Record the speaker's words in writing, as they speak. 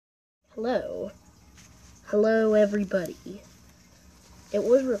Hello. Hello, everybody. It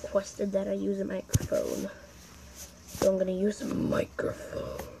was requested that I use a microphone, so I'm gonna use a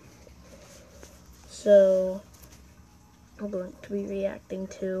microphone. So, I'm going to be reacting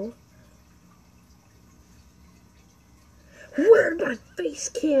to... Where'd my face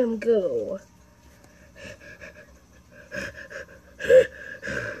cam go?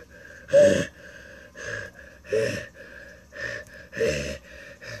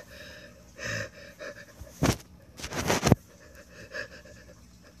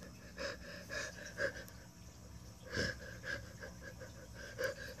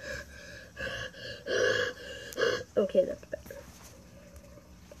 Okay, that's better.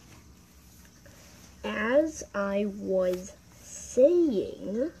 As I was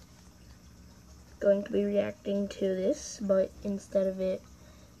saying, going to be reacting to this, but instead of it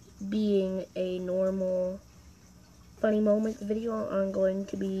being a normal funny moments video, I'm going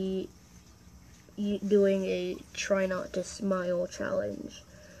to be doing a try not to smile challenge.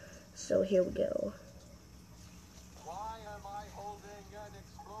 So here we go. Why am I holding an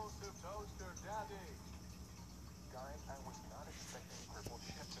explosive toaster, Daddy? Guys, I was not expecting Purple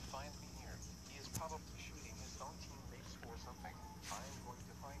Chef to find me here. He is probably shooting his own teammates or something. I am going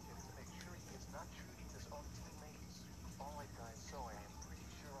to find him to make sure he is not shooting his own teammates. Alright guys, so I am pretty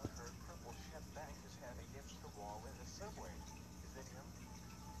sure I heard Purple Chef bang his head against the wall in the subway. Is that him?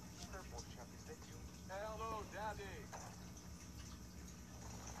 Purple Chef, is that you? Hello, Daddy!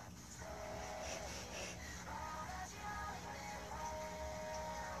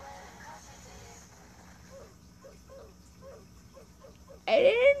 I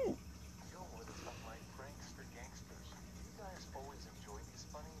didn't. Yo, what is up, my prankster gangsters? You guys always enjoy these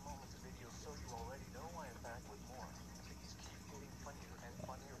funny moments videos, so you already know I am back with more. These keep getting funnier and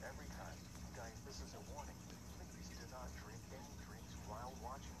funnier every time. Guys, this is a warning. Please do not drink any drinks while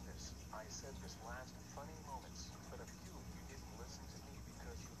watching this. I said this last funny moments, but a few of you didn't listen to me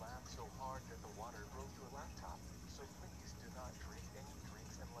because you laughed so hard that the water broke your laptop. So please do not drink any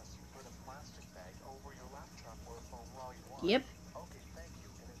drinks unless you put a plastic bag over your laptop or phone while you watch. Yep, Okay, thank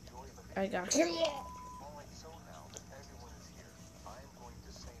you and enjoy the I video. got it. Alright, so now that everyone is here, I am going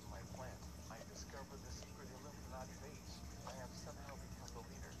to say my plan. I discovered the secret Illuminati base. I have somehow become the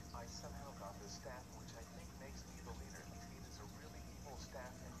leader. I somehow got this staff, which I think makes me the leader. It is a really evil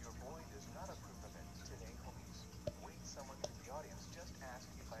staff, and your boy does not approve of it. Today, homies. Wait, someone in the audience just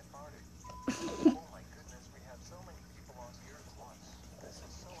asked if I farted. Oh my goodness, we have so many people on here at once. This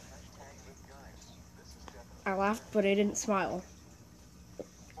is so #lit, guys. This is definitely... I laughed, but I didn't smile.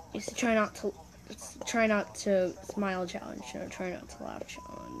 It's a try not to smile challenge, no try not to laugh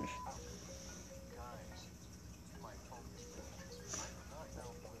challenge. Guys, my phone is ringing. I do not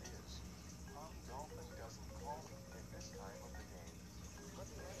know who it is. Tommy Dolphin doesn't call me at this time of the day. Let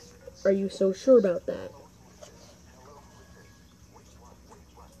me answer and Are see you who so it sure is. about that? Hello, who is this? Hello, who is this? Wait, what? Wait,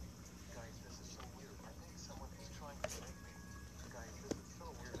 what? Guys, this is so weird. I think someone is trying to prank me. Guys, this is so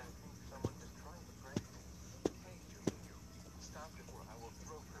weird. I think someone is trying to prank me. Hey, Junior, stop it or I will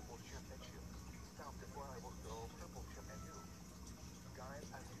throw Purple Chip at you. Stop it or I will throw Purple Chip at you. Guys,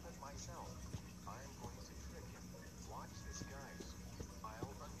 I muted myself. I am going to trick him. Watch this, guys.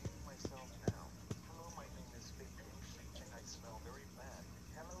 I'll unmute myself now. Hello, my name is PinkSheep and I smell very bad.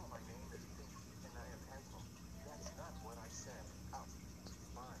 Hello, my name is PinkSheep and I am handsome. That's not what I said. Oh,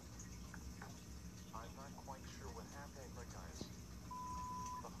 fine. I'm not quite sure what happened, but guys,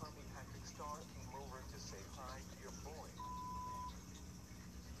 the Harvey Patrick star came over to say hi to your boy.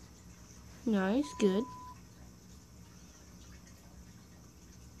 Nice, good.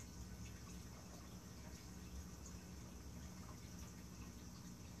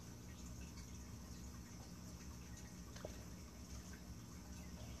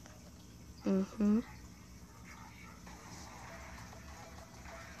 Mm-hmm.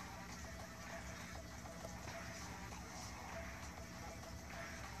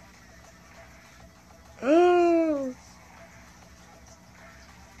 Oh.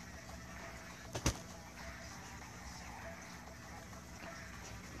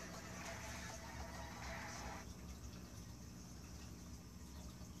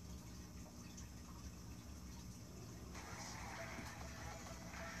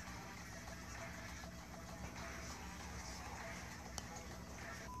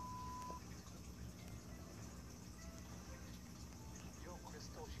 Yo,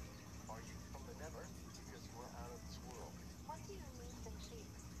 Crystal Sheep, are you from the Nether? Because you are out of this world. What do you mean, PinkSheep?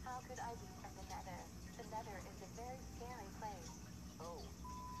 How could I be from the Nether? The Nether is a very scary place. Oh,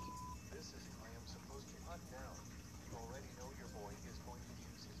 I am supposed to hunt down. You already know your boy is going to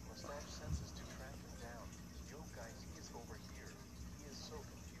use his mustache senses to track him down. Yo guys, he is over here. He is so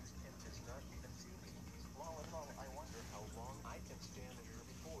confused and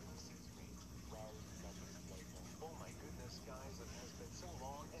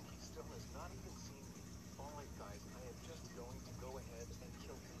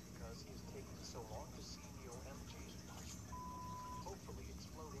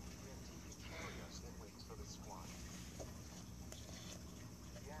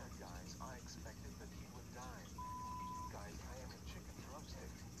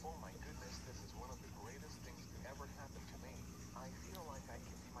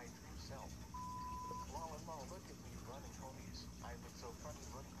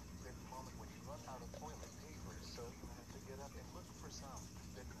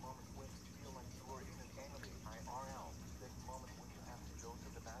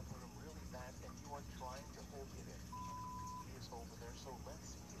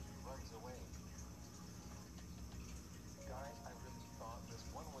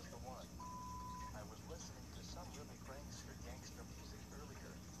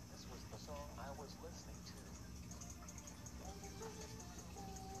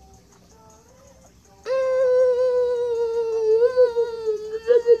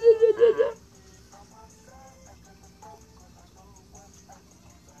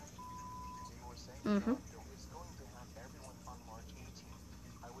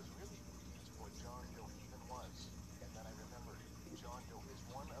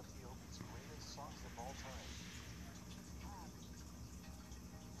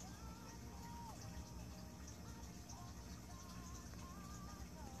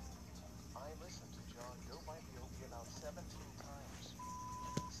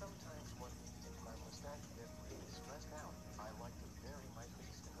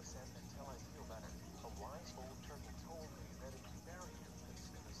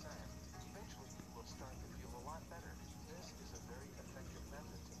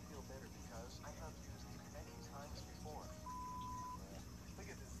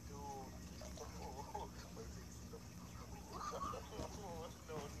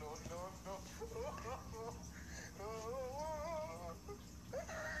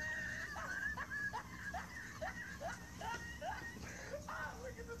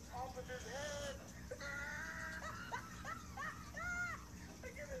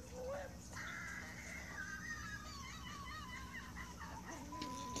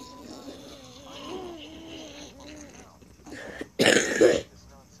this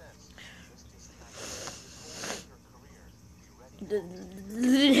nonsense. This just happened. This whole is your career. Be ready.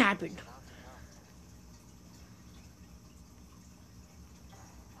 It happened. It's about to come.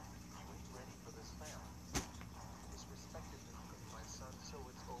 You ain't ready for this, fam. You disrespected me and my son, so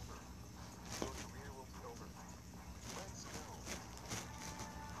it's over. Your career will be over. Let's go.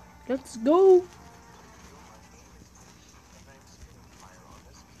 Let's go. Yo, my name is PinkSheep, and I'm spitting fire on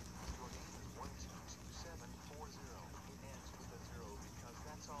this beat. Your name is 122740. It ends with a 0 because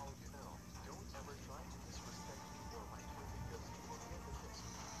that's all you know. Don't ever try to disrespect me or my kid because you will get the gist.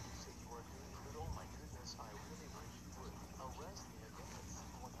 You say you are gay, but oh my goodness, I really wish you would. Arrest me again and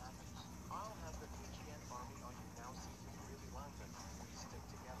see what happens. I'll have the KGN army on you now. See if you really love them. We stick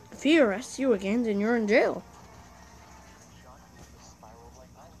together. If he arrests you again, then you're in jail. Trick shot, you will just spiral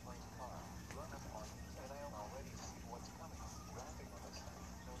like I'm playing car. Run up on you, and I already see what's coming. Rapping on this thing,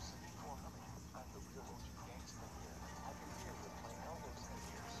 no singing or humming. I'm the real OG gangster here. I can hear with my elbows and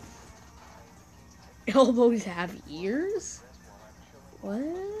ears. I am the king and Elbows have ears? rest while I'm chilling. What?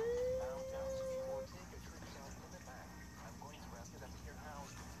 Bow down to me or take a trick shot in the back. I'm going to wrap it up here.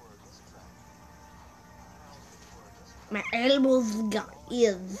 How's it for a disc track? How's it for a disc track? My elbows got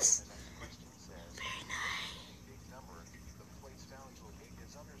ears. The next question says, a big number. The place value of 8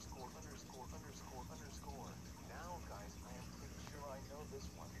 is underscore, underscore, underscore, underscore. Now, guys, I am pretty sure I know this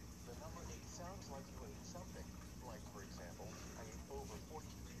one. The number 8 sounds like you ate something. Like, for example, I ate over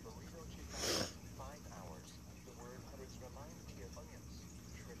 43 burrito chicken in 5 hours. The word hundreds remind me of onions.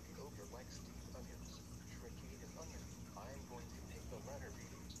 Tricky over like Steve onions. Tricky and onion. I am going to take the letter B.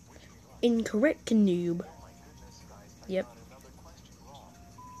 Wish me luck. Incorrect, noob. Oh my goodness, guys, I Yep. got another question wrong.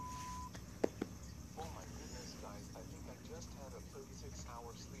 Oh my goodness, guys, I think I just had a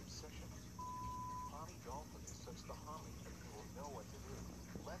 36-hour sleep session. Homie Dolphin is such the homie that he will know what to do.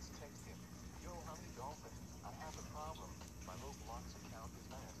 Let's text him. Yo, Homie Dolphin, I have a problem. My Roblox account is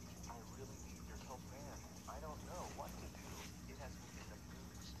banned. I really need your help, man. I don't know what to do. It has me in the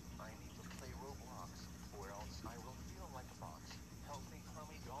blues. I need to play Roblox, or else I will feel like a box. Help me,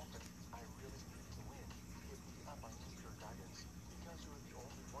 Homie Dolphin. I really need to win. Hit me up, I need your guidance. Because you're the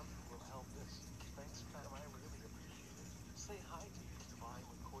only one who will help this. Thanks, fam, I really appreciate it. Say hi to YouTube, I'm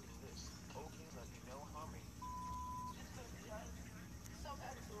recording this. Okay, let me know, homie.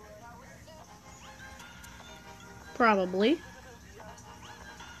 Probably.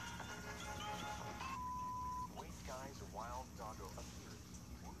 Wait, guys, a wild doggo appeared.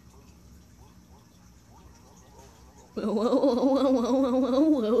 Woof, woof, woof, woof, woof, Whoa, whoa, whoa, whoa, whoa,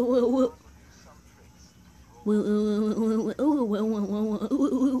 whoa, whoa, whoa, whoa. doggo do some tricks. Whoa, whoa, whoa, whoa, whoa, whoa,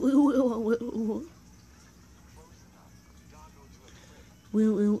 whoa, whoa, whoa, whoa, whoa. Close enough. Doggo do a trick.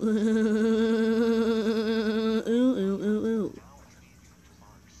 Whoa, whoa, whoa, ooh, ooh, ooh, ooh. Now I need you to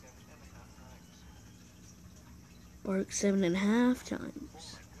bark 7.5 times. Bark 7.5 Oh times.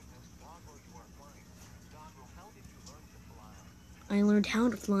 my goodness, doggo, you are flying. Doggo, how did you learn to fly? I learned how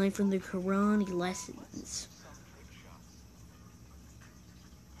to fly from the karate lessons. Some trick shots.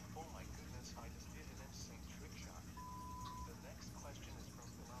 Oh my goodness, I just did an insane trick shot. The next question is from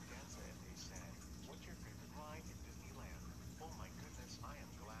Philadelphia, and they said, what's your favorite ride in Disneyland? Oh my goodness, I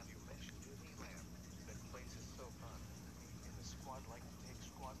am glad you mentioned Disneyland. That place is so fun. Me and the squad like to take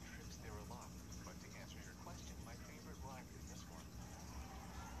squad trips there a lot. But to answer your question, my favorite ride is this one.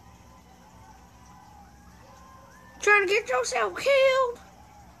 Trying to get yourself killed?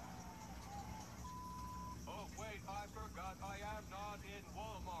 Oh wait, I forgot I am not in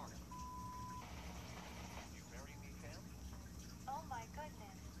Walmart. You marry me, fam? Oh my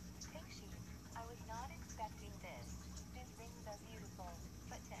goodness. PinkSheep, I was not expecting this. These rings are beautiful.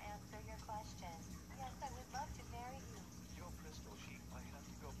 But to answer your question, yes, I would love to marry you. Yo, Crystal Sheep, I have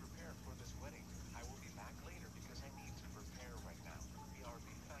to go prepare for this wedding. I will be back later because I need to prepare right now. BRB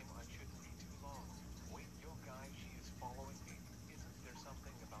fam, I shouldn't be too long. Wait, yo guys, she is following me. Isn't there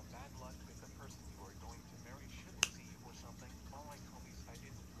something about bad luck that the person you are going to marry shouldn't see you or something? Alright homies, I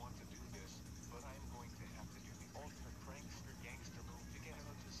didn't want to do this, but I'm going to have to do the ultimate prankster gangster move to get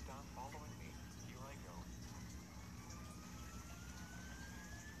her to stop following me. Here I go.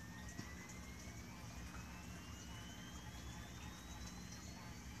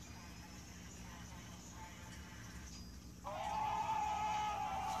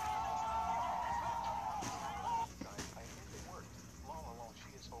 Guys, I think it worked. Lol,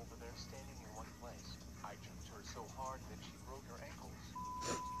 she is over there standing in one place. I jumped her so hard that she broke her ankles.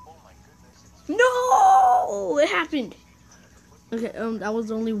 Oh my goodness, it's No! It happened. she kind of a foot. Okay, that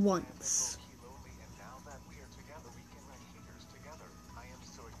was only once. Low-key lonely, and now that we are together, we can write figures together. I am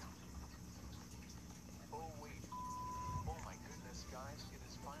so excited. Oh wait. Oh my goodness, guys, it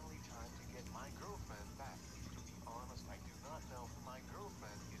is finally time to get my girlfriend back. To be honest, I do not know who my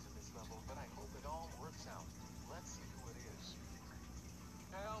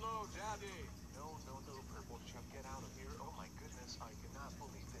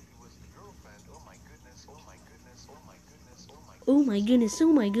Oh my goodness,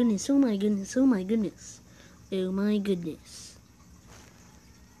 oh my goodness, oh my goodness, oh my goodness. Oh my goodness.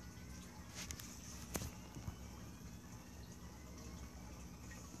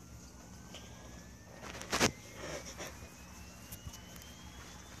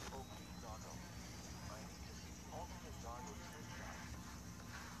 Okay, doggo. I need to see the ultimate doggo trick shot.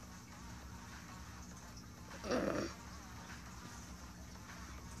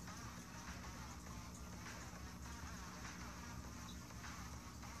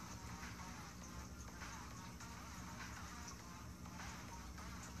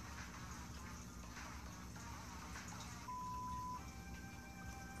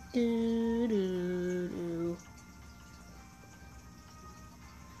 Do, do, do.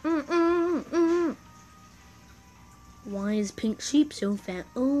 Mm. Why is Pink Sheep so fat?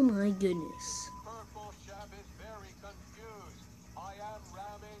 Oh my goodness. Purple Chef is very confused. I am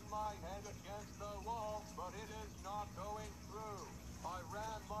ramming my head against the wall, but it is not going through. I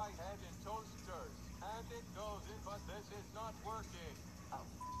ran my head in toasters, and it goes in, but this is not working. Oh.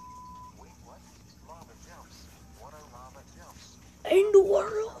 Wait, what? Lava jumps. What are lava jumps? In the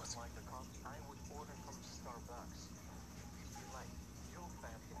world. Sounds like a coffee I would order from Starbucks. You'd be like, yo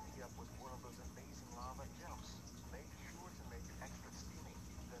fam, hit me up with one of those amazing lava jumps. Make sure to make it extra steamy.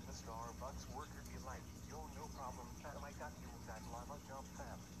 Then the Starbucks worker be like, yo, no problem fam, I got you with that lava jump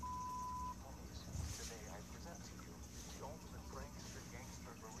fam. Homies, today I present to you the ultimate prankster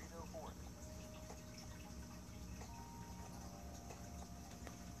gangster burrito horde.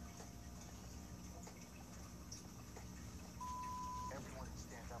 Everyone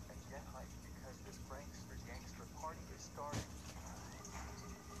stand up and get hyped because this prankster gangster party is starting.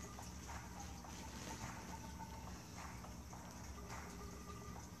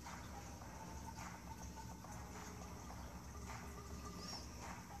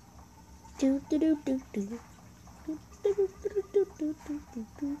 Do, do, do, do, do. Do, do, do, do, do, do,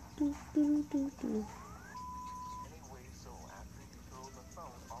 do, do, do, do, do. Anyway, so after you throw the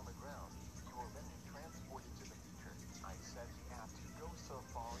phone on the ground, you are then transported to the future. I set the app to go so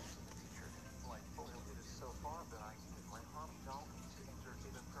far into the future. Like, oh, it is so far that I needed my homie Dolphin to enter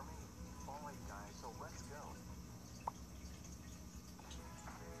even for me. Alright guys, so let's go.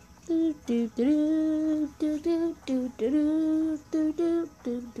 Do, do, do, do, do, do, do, do, do,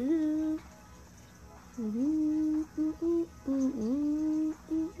 do, do. Made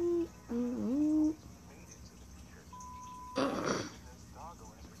it to the future. Goodness, Doggo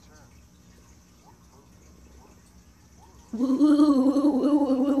has returned. Whoa, whoa,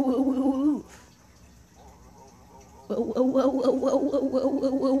 whoa, whoa, whoa, whoa, whoa, whoa,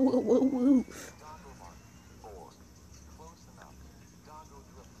 whoa, whoa, whoa, whoa.